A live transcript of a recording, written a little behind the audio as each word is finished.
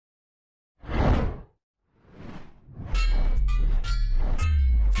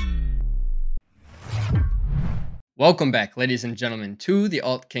Welcome back, ladies and gentlemen, to the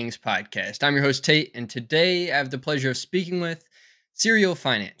Alt Kings podcast. I'm your host, Tate, and today I have the pleasure of speaking with Sirio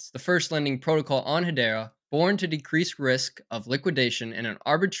Finance, the first lending protocol on Hedera, born to decrease risk of liquidation in an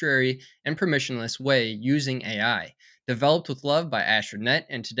arbitrary and permissionless way using AI. Developed with love by AstroNet,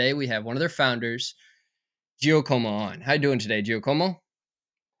 and today we have one of their founders, Giacomo, on. How you doing today, Giacomo?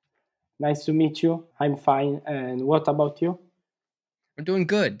 Nice to meet you. I'm fine. And what about you? We're doing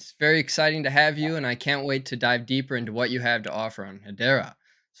good. It's very exciting to have you, and I can't wait to dive deeper into what you have to offer on Hedera.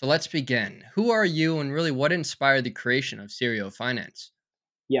 So let's begin. Who are you, and really what inspired the creation of Sirio Finance?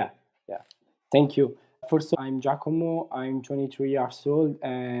 Yeah, yeah. Thank you. First, I'm Giacomo. I'm 23 years old,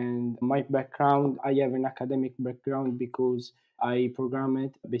 and my background, I have an academic background because I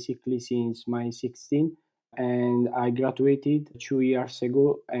programmed basically since my 16, and I graduated 2 years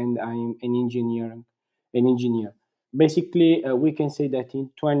ago, and I'm an engineer. Basically, we can say that in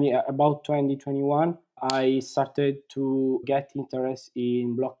 2021, I started to get interest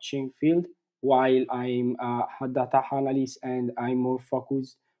in blockchain field while I'm a data analyst and I'm more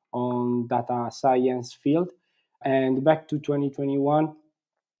focused on data science field. And back to 2021,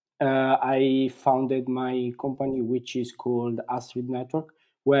 I founded my company, which is called Astrid Network,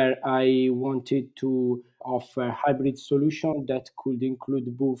 where I wanted to offer hybrid solution that could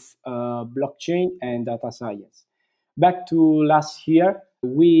include both blockchain and data science. Back to last year,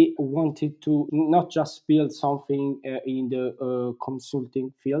 we wanted to not just build something in the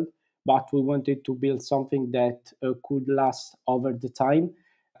consulting field, but we wanted to build something that could last over the time.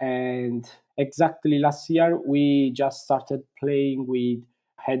 And exactly last year, we just started playing with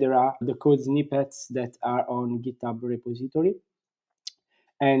Hedera, the code snippets that are on GitHub repository.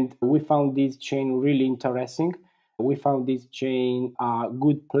 And we found this chain really interesting. We found this chain a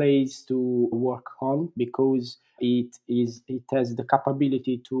good place to work on because it has the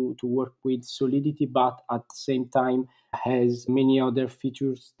capability to work with Solidity, but at the same time has many other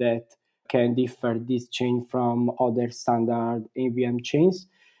features that can differ this chain from other standard AVM chains.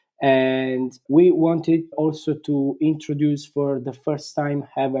 And we wanted also to introduce for the first time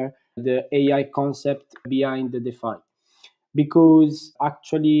ever the AI concept behind the DeFi, because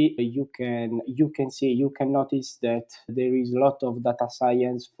actually you can notice that there is a lot of data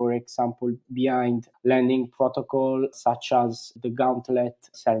science, for example, behind lending protocol, such as the Gauntlet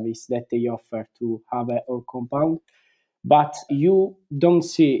service that they offer to Aave or Compound. But you'll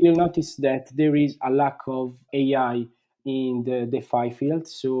notice that there is a lack of AI in the DeFi field.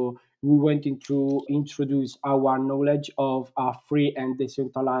 So we wanted to introduce our knowledge of a free and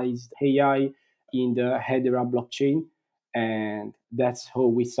decentralized AI in the Hedera blockchain. And that's how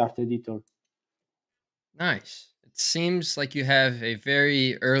we started it all. Nice. It seems like you have a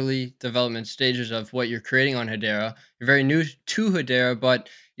very early development stages of what you're creating on Hedera. You're very new to Hedera, but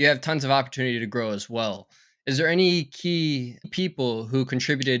you have tons of opportunity to grow as well. Is there any key people who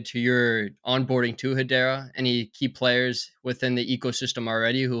contributed to your onboarding to Hedera? Any key players within the ecosystem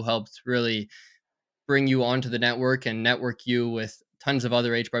already who helped really bring you onto the network and network you with tons of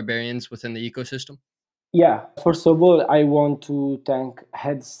other H barbarians within the ecosystem? Yeah, first of all, I want to thank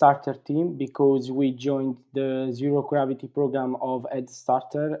Head Starter team because we joined the Zero Gravity program of Head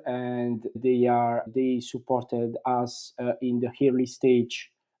Starter, and they supported us in the early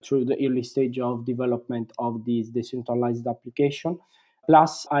stage through the early stage of development of this decentralized application.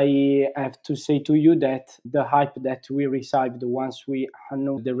 Plus, I have to say to you that the hype that we received once we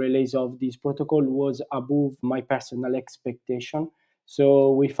announced the release of this protocol was above my personal expectation.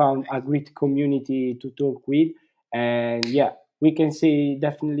 So we found a great community to talk with. And yeah, we can say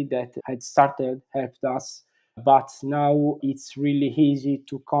definitely that had started, helped us. But now it's really easy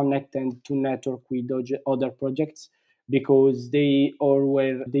to connect and to network with other projects because they all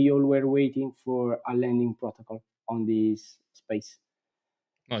were waiting for a landing protocol on this space.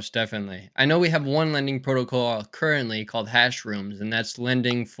 Most definitely. I know we have one lending protocol currently called Hash Rooms, and that's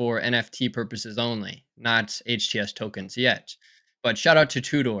lending for NFT purposes only, not HTS tokens yet. But shout out to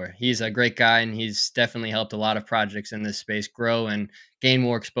Tudor. He's a great guy, and he's definitely helped a lot of projects in this space grow and gain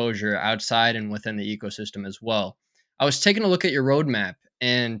more exposure outside and within the ecosystem as well. I was taking a look at your roadmap,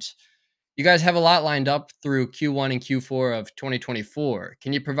 and you guys have a lot lined up through Q1 and Q4 of 2024.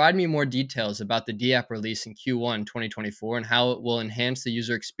 Can you provide me more details about the DApp release in Q1 2024 and how it will enhance the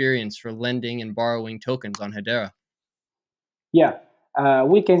user experience for lending and borrowing tokens on Hedera? Yeah,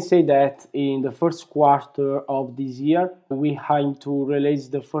 we can say that in the first quarter of this year, we aim to release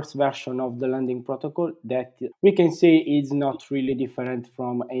the first version of the lending protocol that we can say is not really different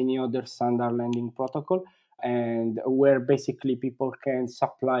from any other standard lending protocol, and where basically people can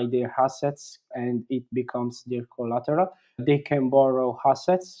supply their assets and it becomes their collateral. They can borrow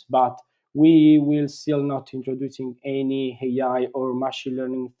assets, but we will still not introducing any AI or machine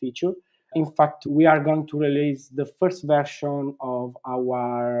learning feature. In fact, we are going to release the first version of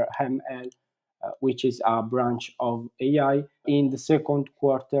our ML, which is a branch of AI, in the second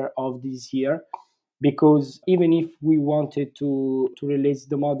quarter of this year. Because even if we wanted to release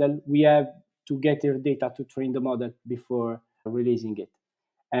the model, we have to get your data to train the model before releasing it.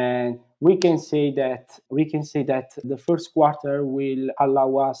 And we can say that the first quarter will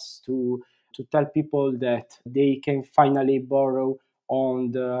allow us to tell people that they can finally borrow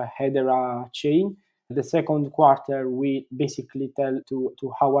on the Hedera chain. The second quarter, we basically tell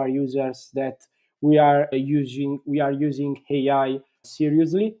to our users that we are using AI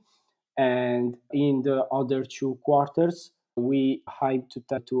seriously. And in the other 2 quarters, we hype to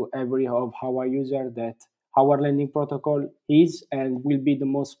tell to every of our user that our lending protocol is and will be the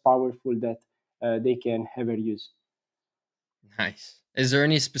most powerful that they can ever use. Nice. Is there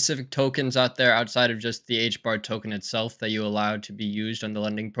any specific tokens out there outside of just the HBAR token itself that you allow to be used on the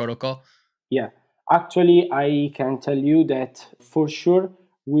lending protocol? Yeah, actually, I can tell you that for sure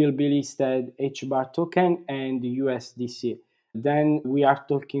will be listed HBAR token and USDC. Then we are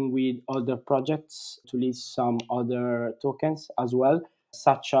talking with other projects to list some other tokens as well,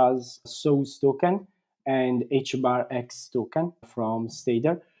 such as SOUS token and HBAR X token from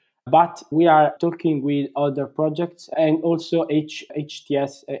Stader. But we are talking with other projects, and also HST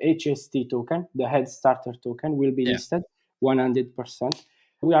token, the Head Starter token, will be Yeah. listed 100%.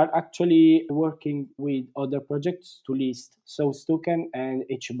 We are actually working with other projects to list SOUS token and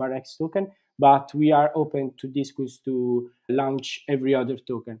HBARX token, but we are open to discuss to launch every other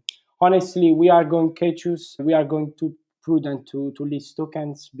token. Honestly, we are going to prudent to list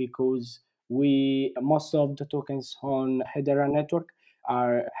tokens because we most of the tokens on Hedera network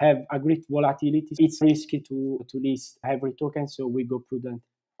have a great volatility. It's risky to list every token, so we go prudent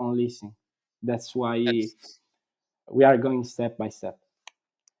on listing. That's why That's we are going step by step.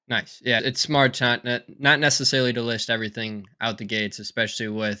 nice. Yeah, it's smart to not necessarily to list everything out the gates, especially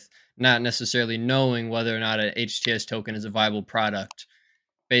with not necessarily knowing whether or not an HTS token is a viable product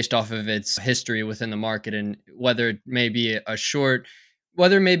based off of its history within the market, and whether it may be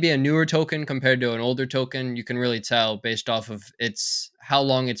whether it may be a newer token compared to an older token. You can really tell based off of its how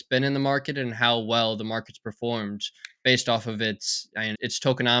long it's been in the market and how well the market's performed based off of its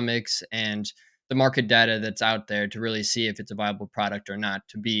tokenomics and the market data that's out there to really see if it's a viable product or not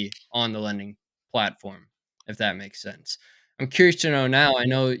to be on the lending platform, if that makes sense. I'm curious to know now, I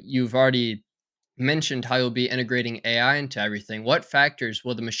know you've already mentioned how you'll be integrating AI into everything. What factors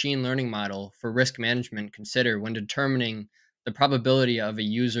will the machine learning model for risk management consider when determining the probability of a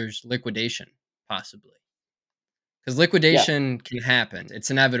user's liquidation, possibly? Because Yeah, liquidation can happen. It's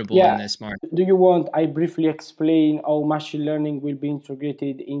inevitable in yeah. this market. Do you want I briefly explain how machine learning will be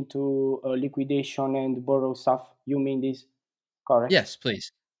integrated into liquidation and borrow stuff? You mean this, correct? Yes,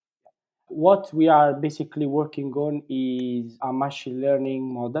 please. What we are basically working on is a machine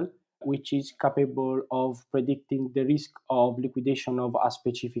learning model which is capable of predicting the risk of liquidation of a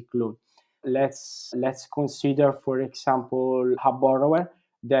specific loan. Let's consider, for example, a borrower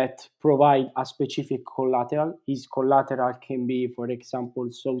that provide a specific collateral. His collateral can be, for example,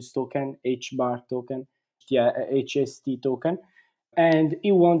 SOUS token, HBAR token, yeah, HST token, and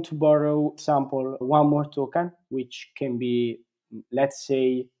you want to borrow example one more token which can be, let's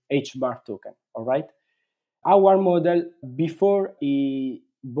say, HBAR token. All right, our model, before he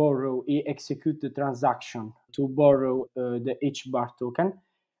execute the transaction to borrow the HBAR token,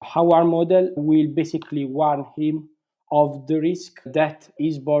 our model will basically warn him of the risk that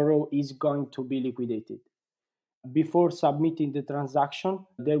his borrow is going to be liquidated. Before submitting the transaction,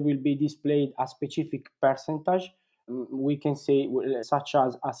 there will be displayed a specific percentage. We can say, such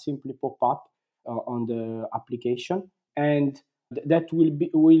as a simple pop-up on the application, and that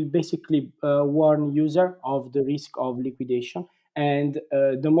will basically warn user of the risk of liquidation. And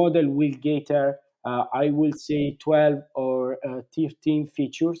the model will gather, I will say, 12 or 13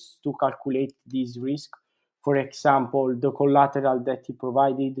 features to calculate this risk. For example, the collateral that he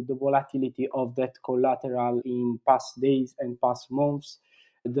provided, the volatility of that collateral in past days and past months,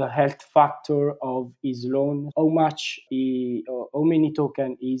 the health factor of his loan, how many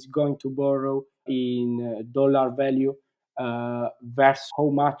token is going to borrow in dollar value versus how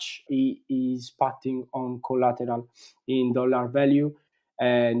much he is putting on collateral in dollar value.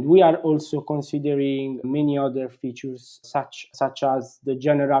 And we are also considering many other features such as the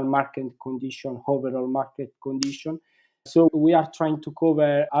general market condition, overall market condition. So we are trying to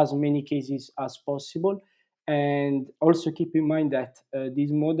cover as many cases as possible. And also keep in mind that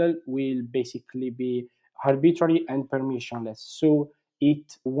this model will basically be arbitrary and permissionless. So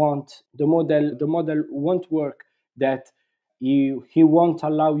it won't the model won't work, that he won't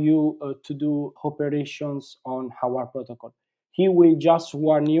allow you to do operations on our protocol. He will just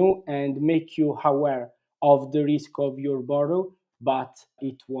warn you and make you aware of the risk of your borrow, but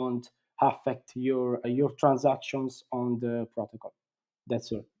it won't affect your transactions on the protocol.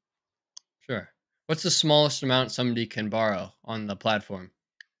 That's all. Sure. What's the smallest amount somebody can borrow on the platform?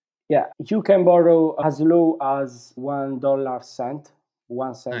 Yeah, you can borrow as low as $1 cent,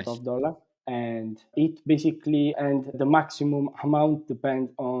 1 cent Nice. of dollar, and it basically, and the maximum amount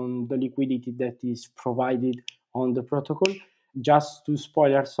depends on the liquidity that is provided on the protocol. Just to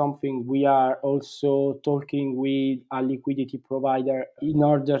spoiler something, we are also talking with a liquidity provider in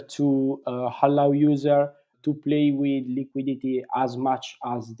order to allow user to play with liquidity as much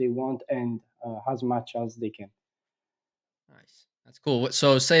as they want and as much as they can. Nice. That's cool.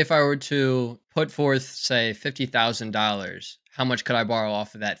 So, say if I were to put forth, say, $50,000, how much could I borrow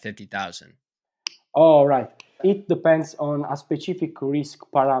off of that 50,000? All right. It depends on a specific risk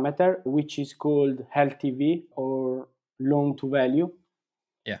parameter, which is called LTV, or loan to value.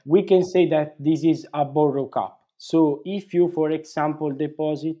 Yeah. We can say that this is a borrow cap. So if you, for example,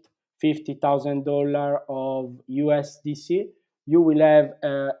 deposit $50,000 of USDC, you will have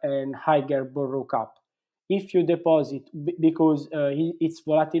an higher borrow cap. If you deposit, because its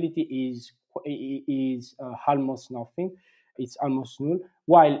volatility is almost nothing, it's almost null.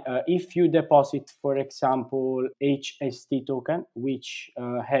 While if you deposit, for example, HST token, which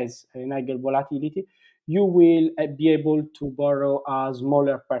has an higher volatility, you will be able to borrow a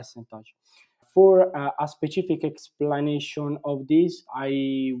smaller percentage. For a specific explanation of this,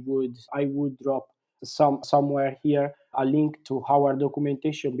 I would drop somewhere here a link to our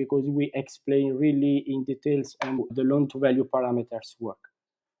documentation, because we explain really in details and the loan to value parameters work.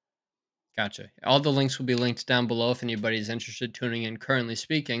 Gotcha. All the links will be linked down below if anybody's interested tuning in currently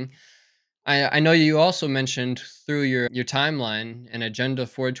speaking. I know you also mentioned through your timeline and agenda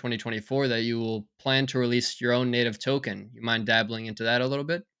for 2024 that you will plan to release your own native token. You mind dabbling into that a little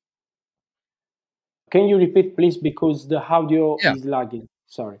bit? Can you repeat, please, because the audio Yeah. is lagging?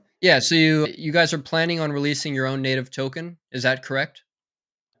 Sorry. Yeah, so you guys are planning on releasing your own native token, is that correct?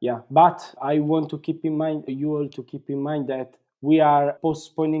 Yeah, but I want to keep in mind, you all to keep in mind, that we are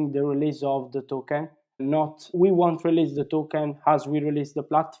postponing the release of the token. Not, we won't release the token as we release the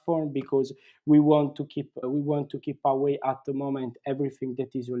platform, because we want to keep away at the moment everything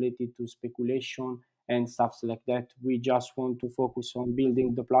that is related to speculation and stuff like that. We just want to focus on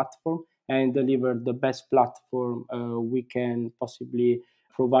building the platform and deliver the best platform we can possibly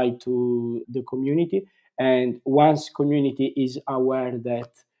provide to the community. And once community is aware that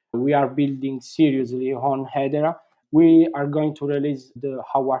we are building seriously on Hedera, we are going to release the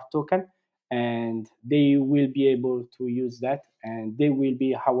HBAR token, and they will be able to use that, and they will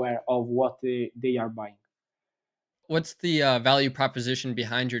be aware of what they are buying. What's the value proposition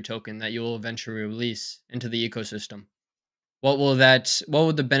behind your token that you will eventually release into the ecosystem? What will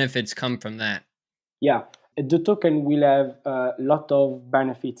the benefits come from that? Yeah, the token will have a lot of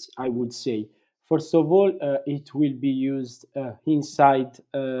benefits, I would say. First of all, it will be used inside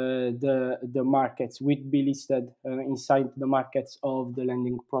the markets, will be listed inside the markets of the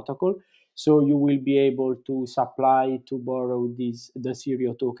lending protocol. So you will be able to supply, to borrow the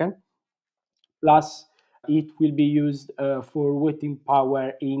Sirio token. Plus, it will be used for voting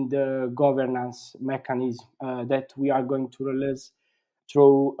power in the governance mechanism that we are going to release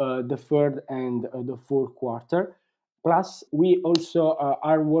through the third and the fourth quarter. Plus, we also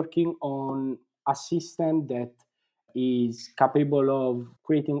are working on a system that is capable of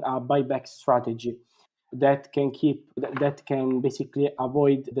creating a buyback strategy that can basically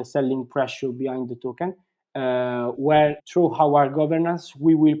avoid the selling pressure behind the token, where through our governance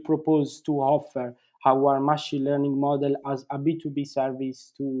we will propose to offer our machine learning model as a B2B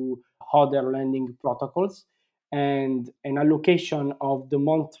service to other lending protocols, and an allocation of the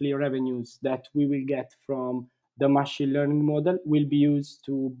monthly revenues that we will get from the machine learning model will be used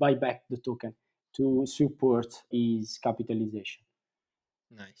to buy back the token to support its capitalization.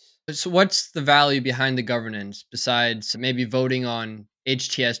 Nice. So what's the value behind the governance besides maybe voting on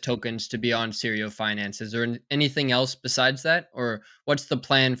HTS tokens to be on Sirio Finance? Is there anything else besides that, or what's the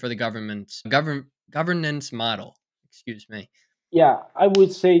plan for the governance model? Excuse me. Yeah, I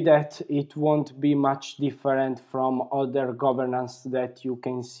would say that it won't be much different from other governance that you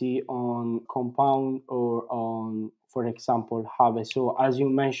can see on Compound or on, for example, Have. So, as you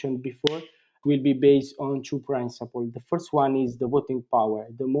mentioned before, will be based on two principles. The first one is the voting power.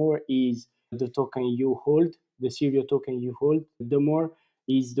 The more is the token you hold, the Sirio token you hold, the more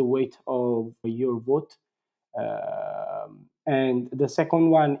is the weight of your vote. And the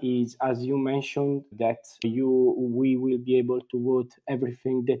second one is, as you mentioned, that we will be able to vote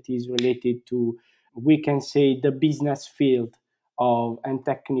everything that is related to, we can say, the business field of and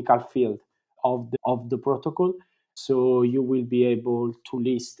technical field of the protocol. So you will be able to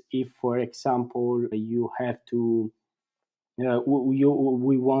list if, for example, you have to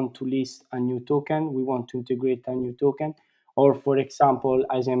we want to list a new token, we want to integrate a new token, or for example,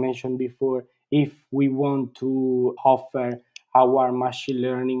 as I mentioned before, if we want to offer our machine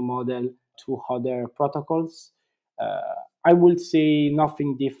learning model to other protocols. Uh, I would say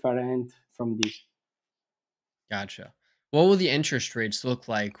nothing different from this. Gotcha. What will the interest rates look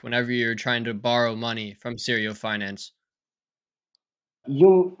like whenever you're trying to borrow money from Sirio Finance?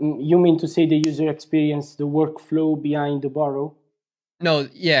 You mean to say the user experience, the workflow behind the borrow? No,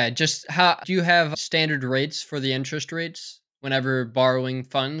 yeah, just how do you have standard rates for the interest rates whenever borrowing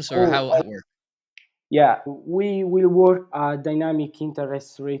funds, or Oh, how it work? yeah, we will work a dynamic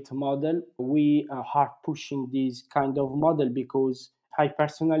interest rate model. We are pushing this kind of model because I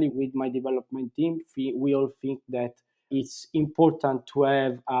personally, with my development team, we all think that it's important to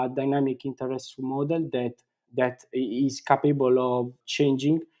have a dynamic interest model that is capable of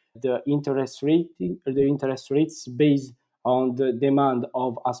changing the interest rates based on the demand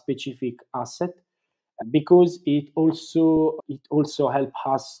of a specific asset, because it also help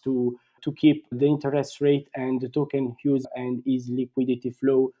us to keep the interest rate and the token use and its liquidity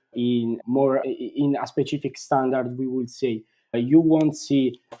flow in a specific standard, we would say. You won't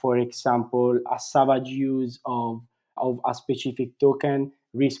see, for example, a savage use of a specific token,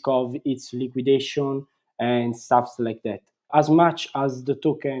 risk of its liquidation and stuff like that. As much as the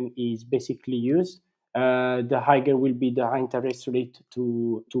token is basically used, the higher will be the interest rate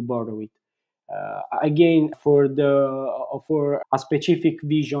to borrow it. Again, for a specific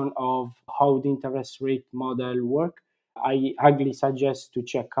vision of how the interest rate model work, I highly suggest to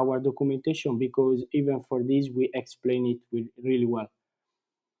check our documentation, because even for this we explain it really well.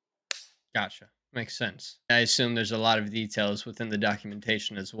 Gotcha. Makes sense. I assume there's a lot of details within the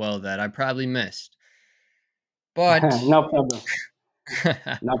documentation as well that I probably missed. But No problem.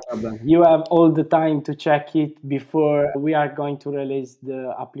 No problem. You have all the time to check it before we are going to release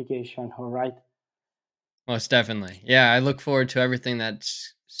the application, all right? most definitely. Yeah, I look forward to everything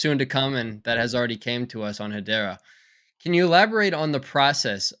that's soon to come and that has already came to us on Hedera. Can you elaborate on the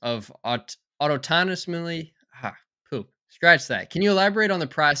process of autonomously poop, scratch that. Can you elaborate on the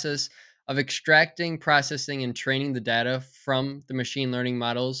process of extracting, processing, and training the data from the machine learning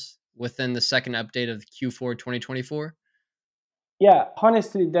models within the second update of Q4 2024? Yeah,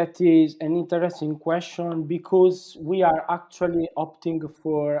 honestly, that is an interesting question, because we are actually opting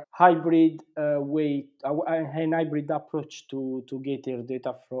for hybrid an hybrid approach to get your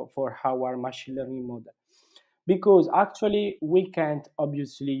data for our machine learning model. Because actually we can't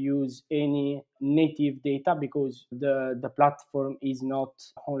obviously use any native data, because the platform is not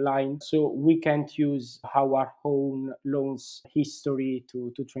online, so we can't use our own loans history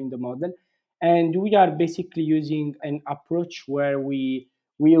to train the model. And we are basically using an approach where we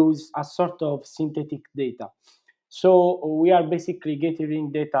use a sort of synthetic data. So we are basically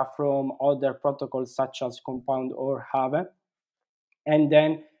getting data from other protocols such as Compound or Have, and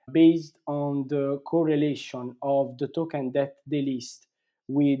then based on the correlation of the token that they list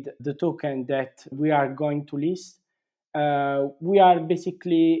with the token that we are going to list, we are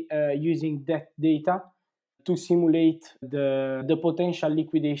basically using that data to simulate the potential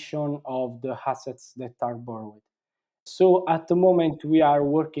liquidation of the assets that are borrowed. So at the moment we are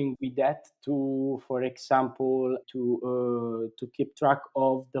working with that to, for example, to keep track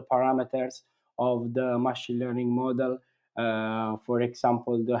of the parameters of the machine learning model. For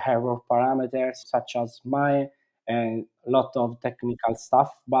example, the error parameters such as MAE and a lot of technical stuff.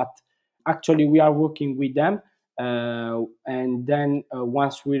 But actually, we are working with them. And then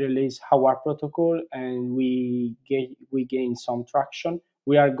once we release our protocol and we gain some traction,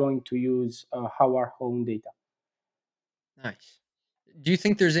 we are going to use our own data. Nice. Do you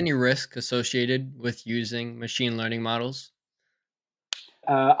think there's any risk associated with using machine learning models?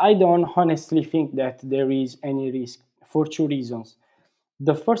 I don't honestly think that there is any risk, for two reasons.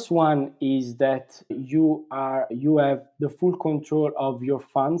 The first one is that you have the full control of your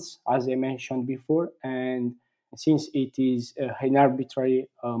funds, as I mentioned before, and since it is an arbitrary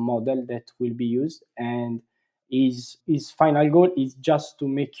model that will be used, and his final goal is just to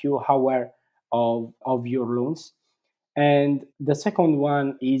make you aware of your loans. And the second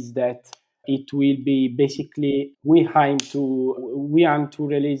one is that it will be basically we aim to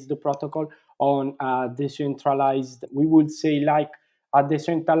release the protocol on a decentralized, we would say, like a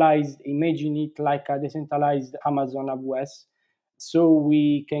decentralized, imagine it like a decentralized Amazon AWS. so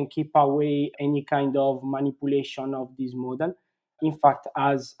we can keep away any kind of manipulation of this model. In fact,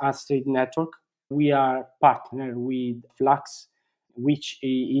 as Astrid Network, we are partnered with Flux, which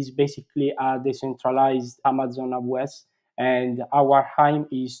is basically a decentralized Amazon AWS, and our aim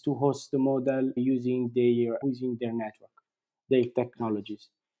is to host the model using their network, their technologies.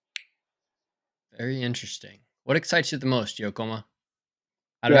 Very interesting. What excites you the most, Yokoma?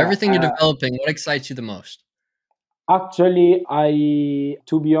 Out of Yeah, everything you're developing, what excites you the most? actually,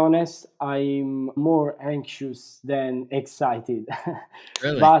 to be honest, I'm more anxious than excited.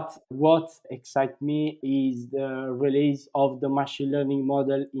 Really? But what excites me is the release of the machine learning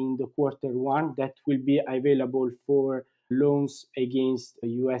model in the quarter 1 that will be available for loans against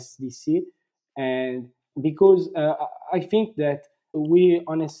USDC. And because I think that we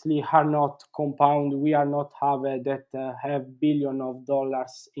honestly are not compound, we are not have billion of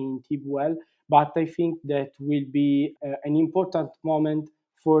dollars in Tibwell, but I think that will be an important moment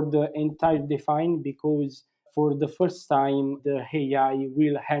for the entire DeFi, because for the first time the AI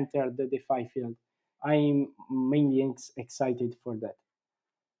will enter the DeFi field. I'm mainly excited for that.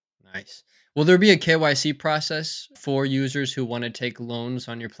 Nice. Will there be a KYC process for users who want to take loans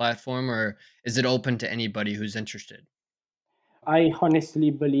on your platform, or is it open to anybody who's interested? I honestly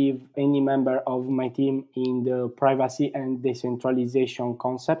believe any member of my team in the privacy and decentralization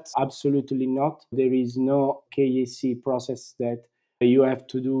concepts. Absolutely not. There is no KYC process that you have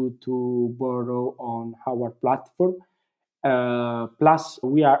to do to borrow on our platform. Plus,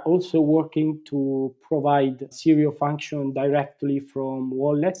 we are also working to provide Sirio function directly from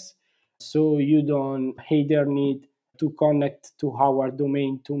wallets, so you don't either need to connect to our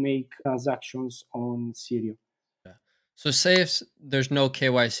domain to make transactions on Sirio. Yeah. So, say if there's no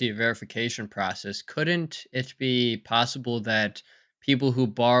KYC verification process, couldn't it be possible that people who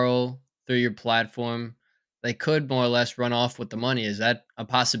borrow through your platform, they could more or less run off with the money? Is that a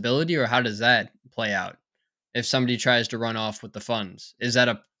possibility, or how does that play out? If somebody tries to run off with the funds, is that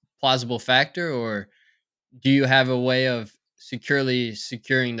a plausible factor, or do you have a way of securely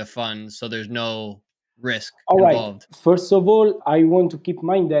securing the funds so there's no risk All right. involved? First of all, I want to keep in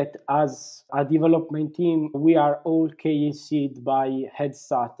mind that as a development team, we are all KAC'd by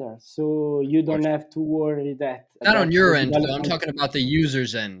Headstarter, so you Of don't course. have to worry Not on the your end, though. I'm development. talking about the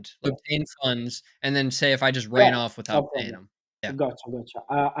user's end. Yeah, Obtain funds, and then say if I just yeah, ran off no without paying problem. them. Yeah, Gotcha.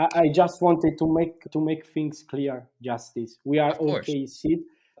 I just wanted to make things clear. Justice. We are of all course. KAC'd.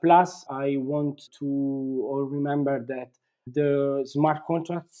 Plus, I want to all remember that the smart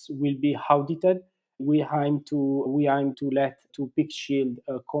contracts will be audited. We aim to let to Peak Shield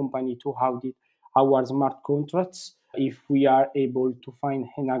a company to audit our smart contracts if we are able to find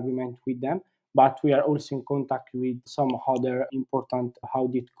an agreement with them. But we are also in contact with some other important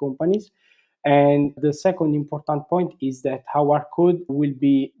audit companies. And the second important point is that our code will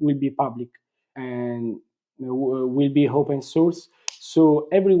be public and will be open source, so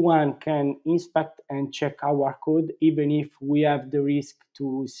everyone can inspect and check our code, even if we have the risk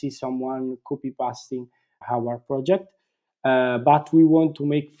to see someone copy pasting our project. But we want to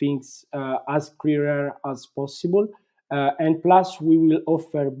make things as clearer as possible. And plus, we will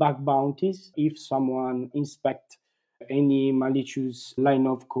offer bug bounties if someone inspect any malicious line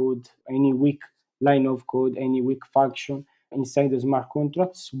of code, any weak line of code, any weak function inside the smart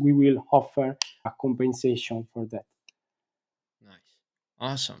contracts. We will offer a compensation for that. Nice.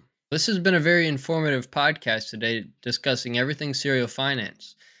 Awesome. This has been a very informative podcast today discussing everything Sirio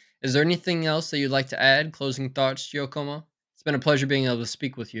Finance. Is there anything else that you'd like to add? Closing thoughts, Giacomo? It's been a pleasure being able to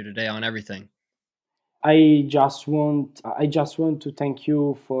speak with you today on everything. I just want to thank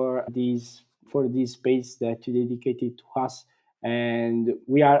you for this space that you dedicated to us, and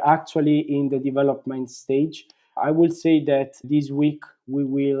we are actually in the development stage. I will say that this week we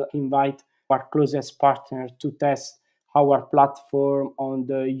will invite our closest partner to test our platform on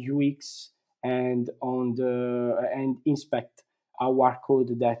the UX and inspect our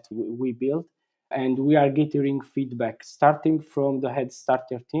code that we built, and we are gathering feedback starting from the head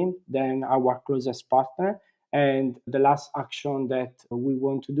starter team, then our closest partner. And the last action that we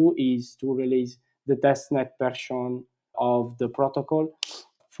want to do is to release the testnet version of the protocol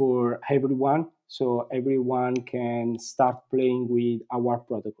for everyone, so everyone can start playing with our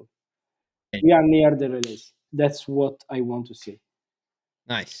protocol. We are near the release. That's what I want to say.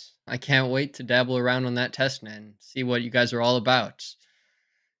 Nice. I can't wait to dabble around on that testnet and see what you guys are all about.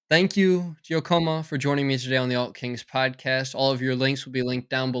 Thank you, Giacomo, for joining me today on the Alt Kings podcast. All of your links will be linked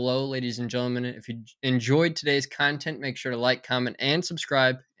down below, ladies and gentlemen. If you enjoyed today's content, make sure to like, comment, and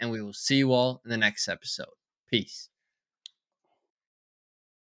subscribe, and we will see you all in the next episode. Peace.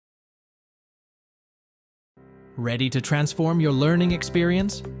 Ready to transform your learning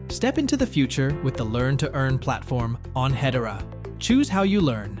experience? Step into the future with the Learn to Earn platform on Hedera. Choose how you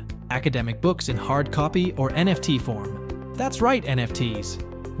learn: academic books in hard copy or NFT form. That's right, NFTs.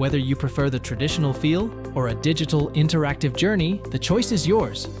 Whether you prefer the traditional feel or a digital interactive journey, the choice is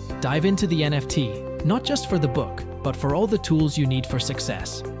yours. Dive into the NFT, not just for the book, but for all the tools you need for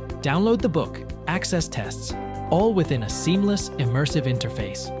success. Download the book, access tests, all within a seamless, immersive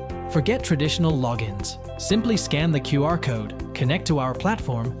interface. Forget traditional logins. Simply scan the QR code, connect to our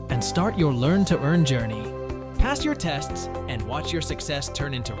platform, and start your Learn to Earn journey. Pass your tests and watch your success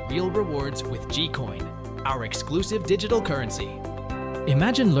turn into real rewards with Gcoin, our exclusive digital currency.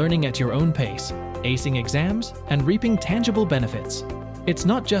 Imagine learning at your own pace, acing exams, and reaping tangible benefits. It's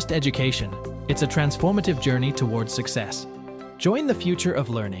not just education, it's a transformative journey towards success. Join the future of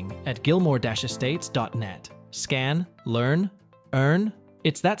learning at gilmore-estates.net. Scan, learn, earn.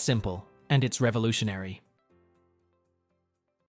 It's that simple, and it's revolutionary.